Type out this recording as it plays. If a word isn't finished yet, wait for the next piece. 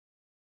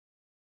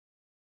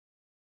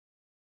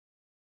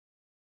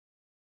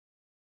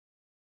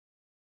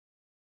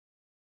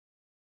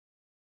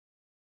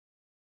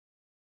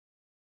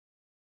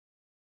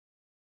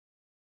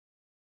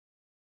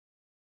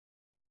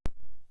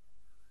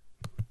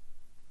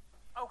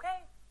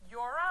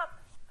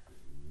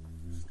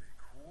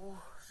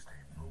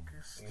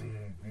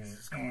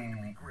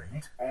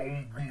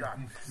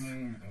got this.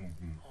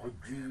 Oh,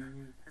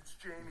 man. It's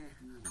Jamie.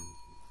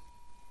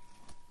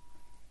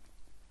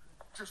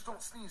 Just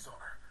don't sneeze on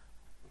her.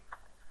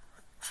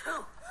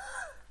 Phew.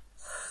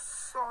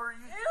 Sorry.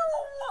 Ew!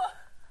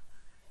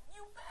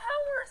 You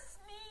power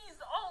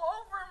sneezed all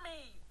over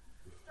me.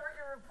 Start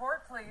your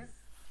report, please.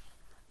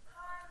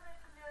 Hi,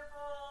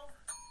 McNibble.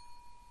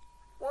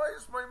 Why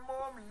is my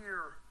mom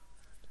here?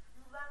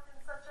 You left in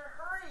such a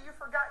hurry, you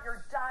forgot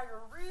your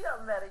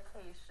diarrhea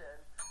medication.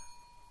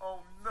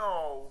 Oh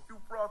no, you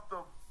brought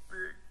the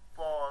big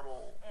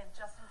bottle. And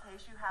just in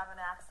case you have an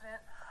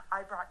accident,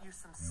 I brought you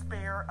some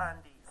spare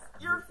undies.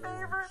 Your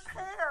favorite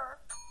pair.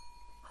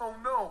 Oh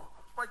no,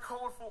 my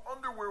colorful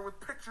underwear with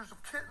pictures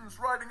of kittens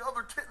riding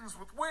other kittens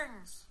with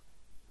wings.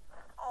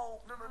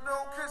 Oh,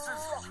 No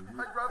kisses.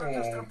 I'd rather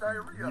just have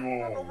diarrhea.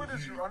 Not only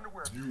does your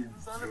underwear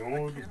designed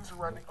by kittens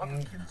riding other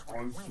kittens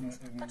with wings,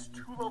 that's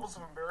 2 levels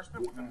of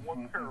embarrassment within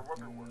 1 pair of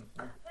underwear.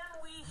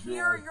 Can we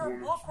hear your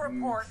book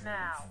report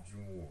now?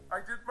 I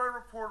did my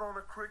report on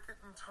a cricket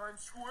in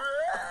Times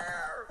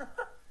Square.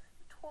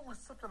 You totally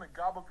slipped in a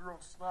gob of your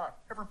own snot.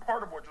 Every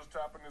part of what just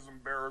happened is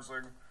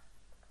embarrassing.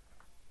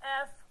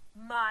 F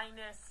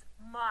minus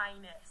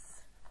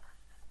minus.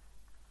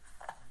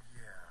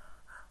 Yeah,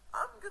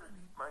 I'm gonna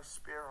need my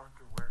spare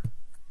underwear.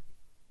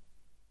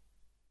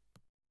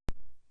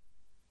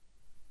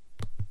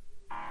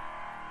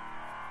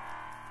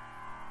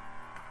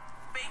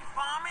 Big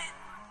vomit?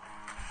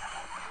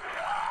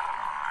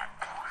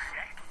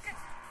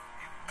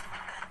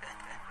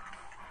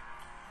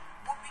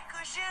 Whoopee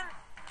cushion?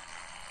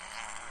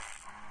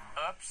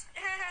 Oops.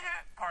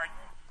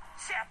 Pardon.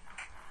 Check.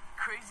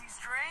 Crazy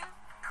string?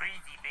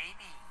 Crazy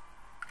baby.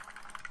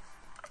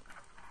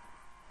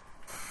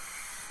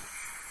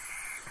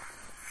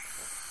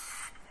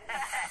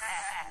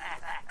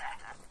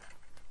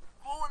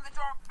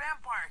 Glow-in-the-dark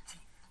vampire teeth.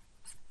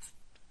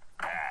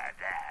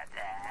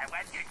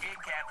 What's your good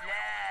Captain?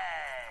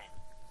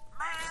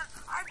 Man,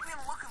 I've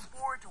been looking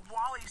forward to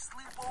Wally's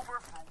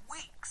sleepover for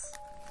weeks.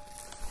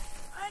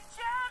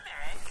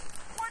 Pajamas?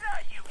 What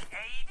are you,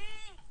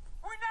 80?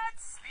 We're not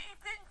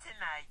sleeping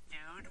tonight,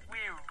 dude.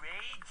 We're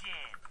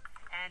raging.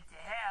 And to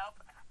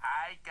help,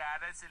 I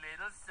got us a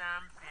little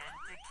something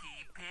to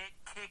keep it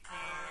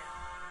kicking.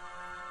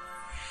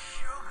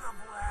 Sugar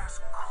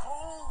Blast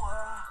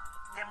Cola.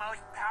 The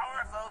most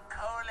powerful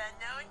cola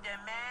known to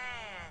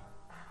man.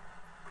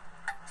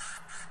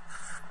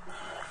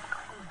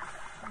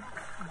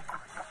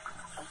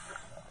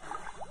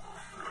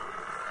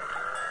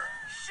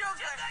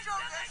 Sugar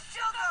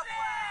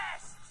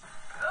Blast!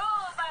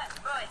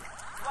 Robotboy,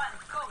 one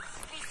go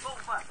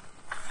sleepover.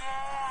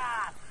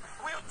 Yeah,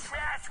 we'll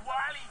trash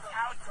Wally's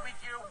house with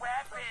your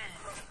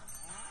weapons.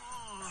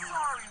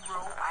 Sorry,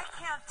 Ro, I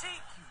can't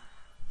take you.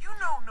 You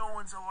know no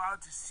one's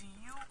allowed to see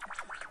you.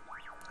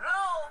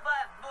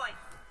 Robotboy,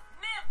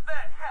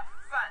 never have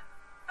fun.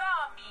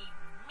 Tommy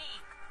me.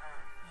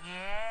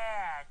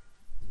 Yeah,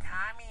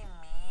 Tommy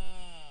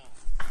me.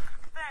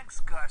 Thanks,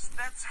 Gus.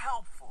 That's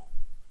helpful.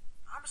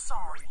 I'm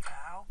sorry,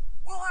 pal.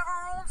 We'll have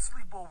our own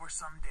sleepover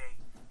someday.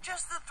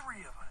 Just the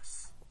 3 of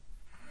us.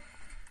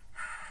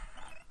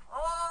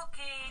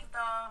 Okay,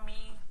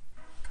 Tommy.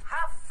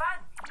 Have fun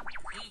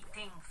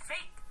eating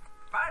fake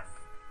bugs.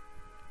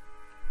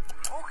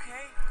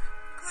 Okay.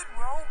 Good,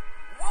 Ro.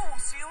 Well, we'll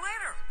see you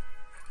later.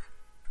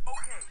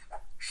 Okay.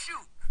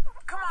 Shoot.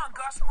 Come on,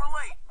 Gus. We're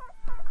late.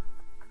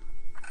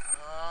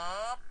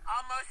 Oh,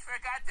 almost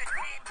forgot the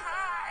cream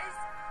pies.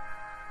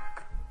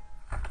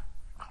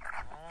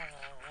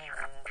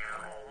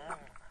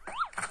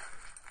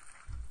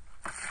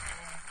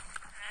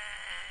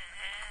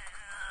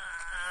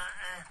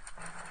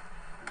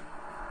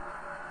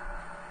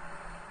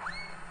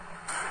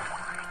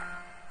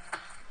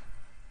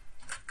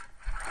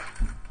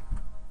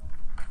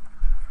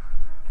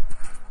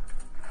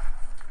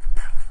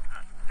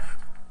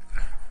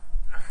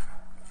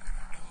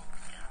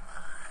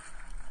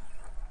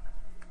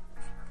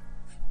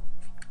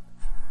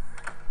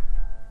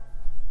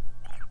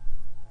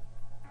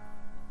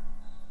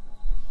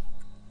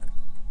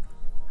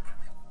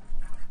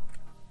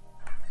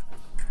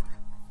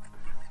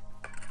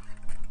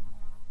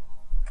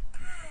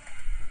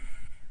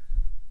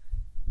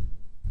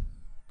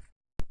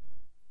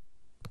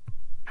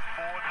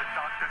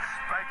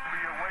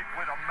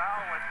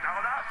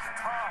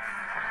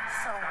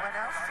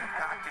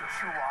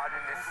 Chew on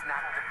in the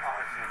snack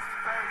department.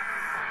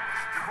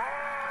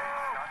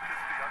 Mom!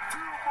 2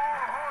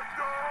 more hot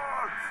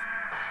dogs!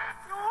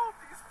 Oh,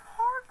 these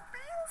poor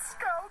Bean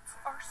Scouts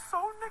are so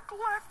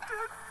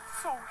neglected,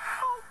 so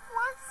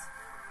helpless,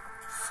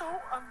 so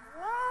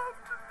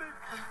unloved, they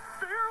can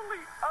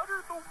barely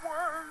utter the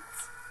words.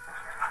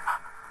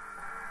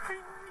 I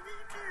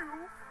need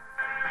you.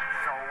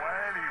 So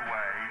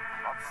anyway,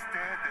 I'm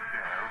standing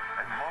there,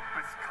 and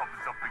Lumpus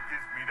comes up and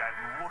gives me that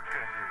look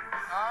at him.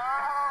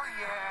 Oh,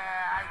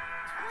 yeah.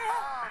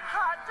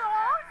 Hot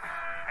dog?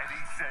 And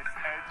he says,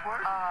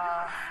 Edward,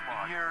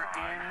 You're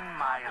in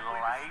my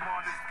life.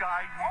 smartest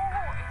guy here.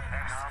 Oh,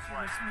 And I'm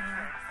like, excuse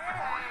me.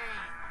 "Hey,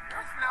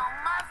 There's no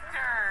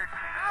mustard.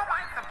 How am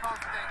I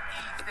supposed to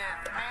eat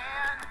this,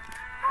 man?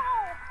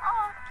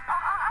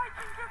 I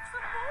can get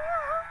some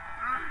more.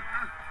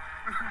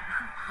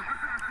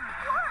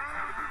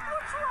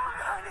 What's wrong,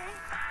 honey?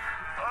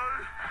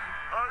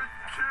 I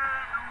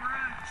can't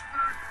reach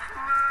the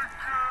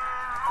clicker.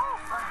 Oh,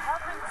 for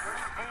heaven's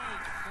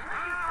sake, here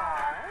you go.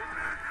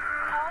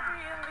 I'll be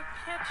in the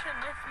kitchen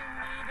if you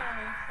need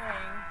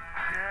anything.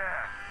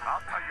 Yeah, I'll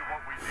tell you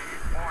what we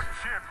need. More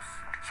chips.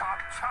 Chop,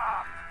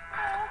 chop.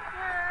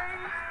 Okay.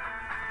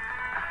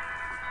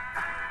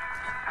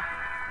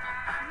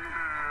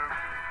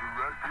 The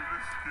record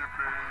is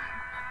skipping.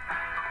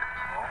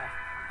 Oh,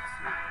 that's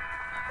it.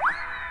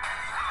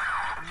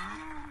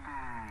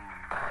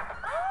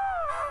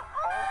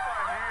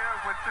 Over here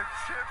with the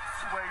chips,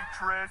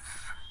 waitress.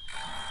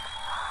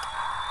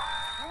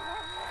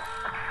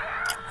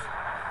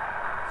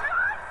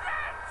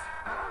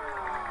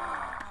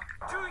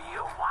 Do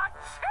you want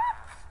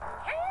chips?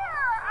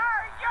 Here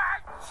are your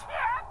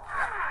chips.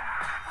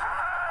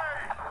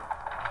 Hey!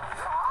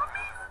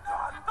 Tommy's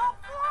done the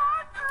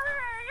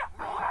laundry.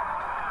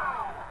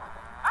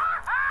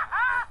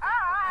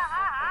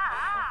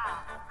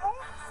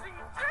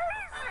 Oopsie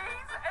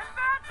daisies,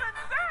 imagine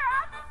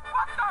that.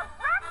 But the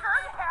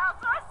record has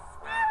a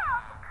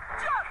skip.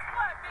 Just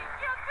let me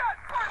get that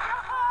for you,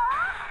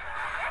 huh?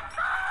 It's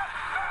all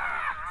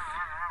fixed.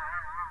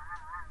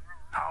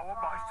 How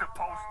am I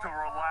supposed to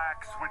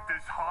relax with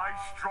this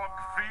high-strung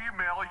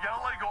female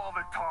yelling all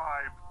the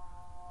time?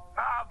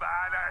 I'm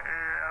out of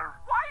here.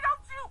 Why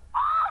don't you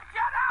all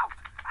get out?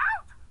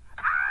 Out!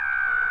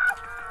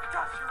 Out!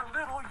 Does your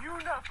little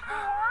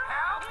uniform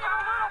need a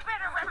little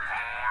bit of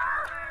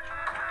repair?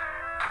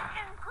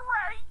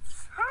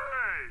 Ingrates!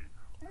 Hey,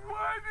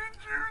 why did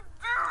you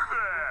do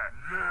that?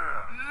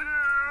 Yeah.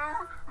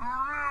 You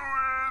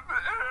ruined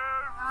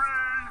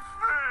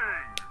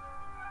everything.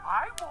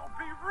 I won't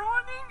be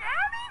ruining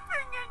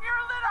anything in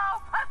your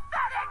little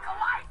pathetic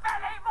life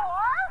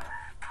anymore,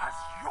 'cause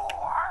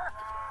you're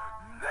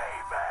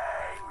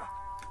leaving!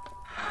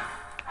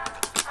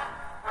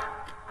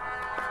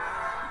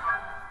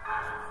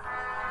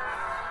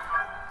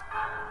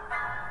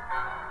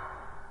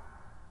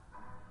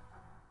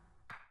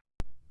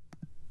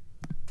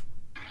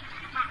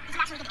 Wow, did you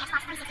actually get the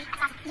Xbox 360?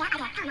 Yeah, I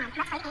did. Come on,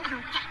 let's play it at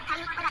home. Hey,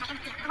 Caillou, what about it?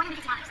 The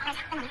 $150. There's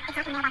the money. It's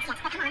not in the mailbox yet.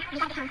 But come on, we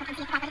gotta get home quick and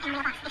see if we got it in the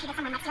mailbox. If you get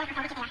someone next year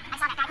before we get there. I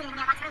saw that guy put it in the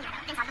mailbox earlier,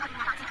 though. Then saw you open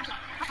the mailbox and come here.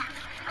 What's up?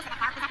 Most of that,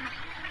 pal. We got the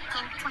money.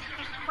 10, 20,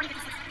 30, 40,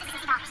 50, 60. This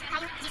is $60.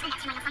 Caillou, did you spend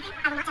extra money on something?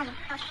 I will not tell you.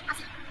 Okay, I'll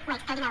see.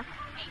 Wait, Cody, no.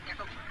 Hey, they're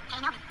cool. Hey,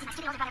 no. Did my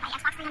stupid older brother buy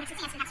Xbox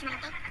 360 and spend extra money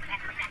on game?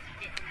 That's correct.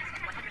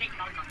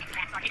 $180 on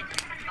Xbox Arcade and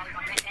 $50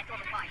 on Red Dead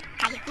 205.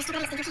 Caillou, you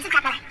stupid idiot, piece of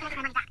crap, brother. Can I get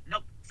my money back?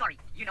 Nope, sorry.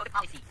 You know the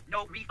policy.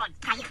 No refunds.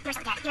 Caillou, you're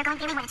so dead. You're going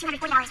to pay me more than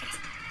 $240 for this.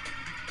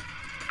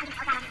 I'm gonna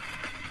tell God on you.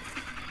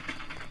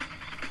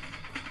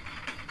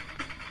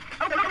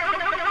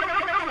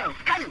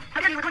 Caillou, how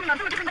dare you recording on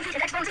 4 different countries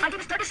and Xbox? My game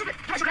is starting to secret.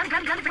 Press grounded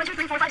for 1, 2,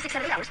 3, 4, 5, 6,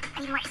 7, 8 hours.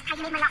 And even worse,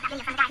 Caillou made my laptop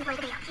video from the guy who played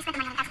the video. He spent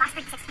the money on an Xbox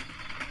 360.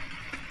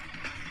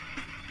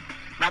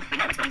 Well, we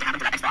know what's going to happen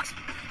to that Xbox.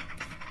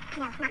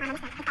 No, not my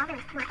mistake. It's all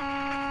ruined.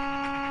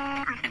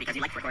 And because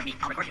you like to record me,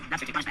 I'll record you.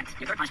 That's your two punishments.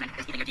 Your third punishment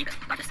is keeping your deepest,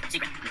 darkest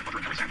secret.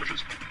 Ordering no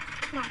sandwiches.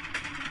 No.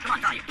 Come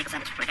on, Caillou, eat the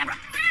sandwich for the camera.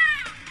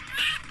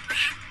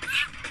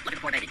 Look at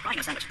the poor baby, crying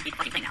no sandwich. Eat the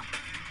fucking thing now.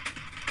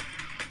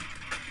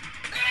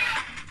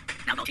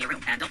 Now go to your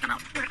room and don't come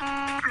out.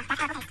 That's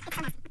horrible taste. It's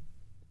so nice.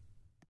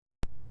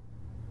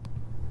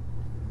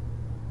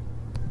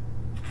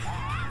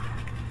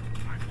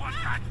 I want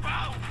that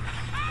bow.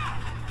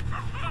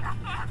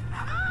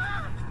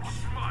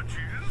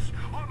 Smudges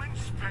on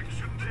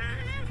inspection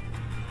day.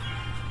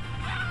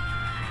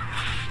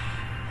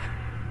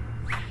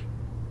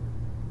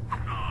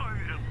 I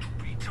am to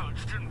be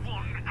touched in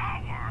 1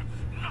 hour.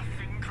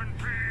 Nothing can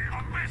be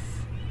amiss.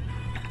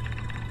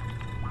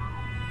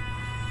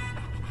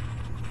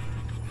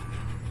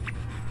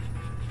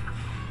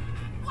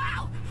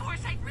 Wow,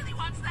 Forsyth really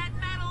wants that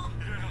medal.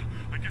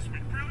 Yeah, I guess we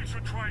really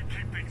should try and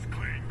keep things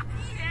clean.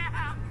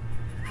 Yeah.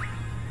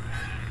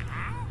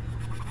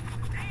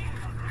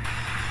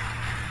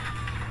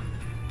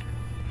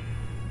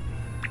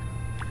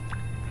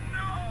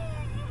 No!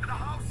 The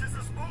house is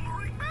a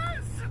smoldering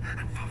mess,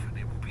 and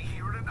Fuffany will be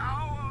here in an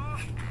hour.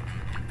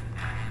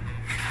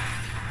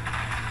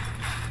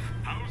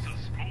 House a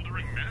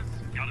smoldering mess?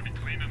 Gotta be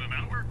clean in an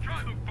hour?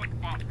 Try the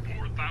Footbot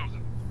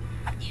 4000.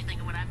 You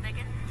thinking what I'm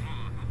thinking?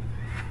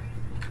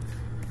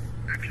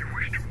 If you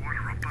wish to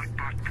order a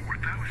Footbot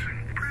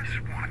 4000, press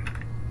 1.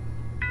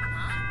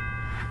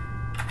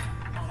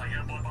 I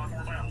am Footbot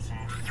 4000.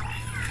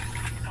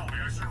 How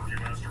may I serve you,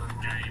 master?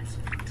 Games,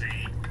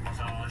 tea,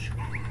 massage.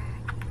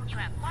 You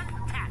have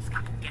one task.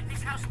 Get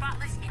this house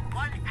spotless in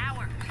 1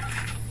 hour.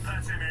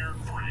 That's in here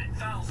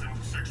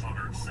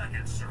 3,600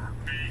 seconds, sir.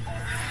 Be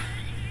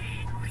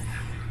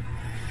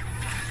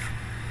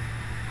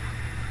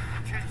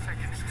 10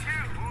 seconds.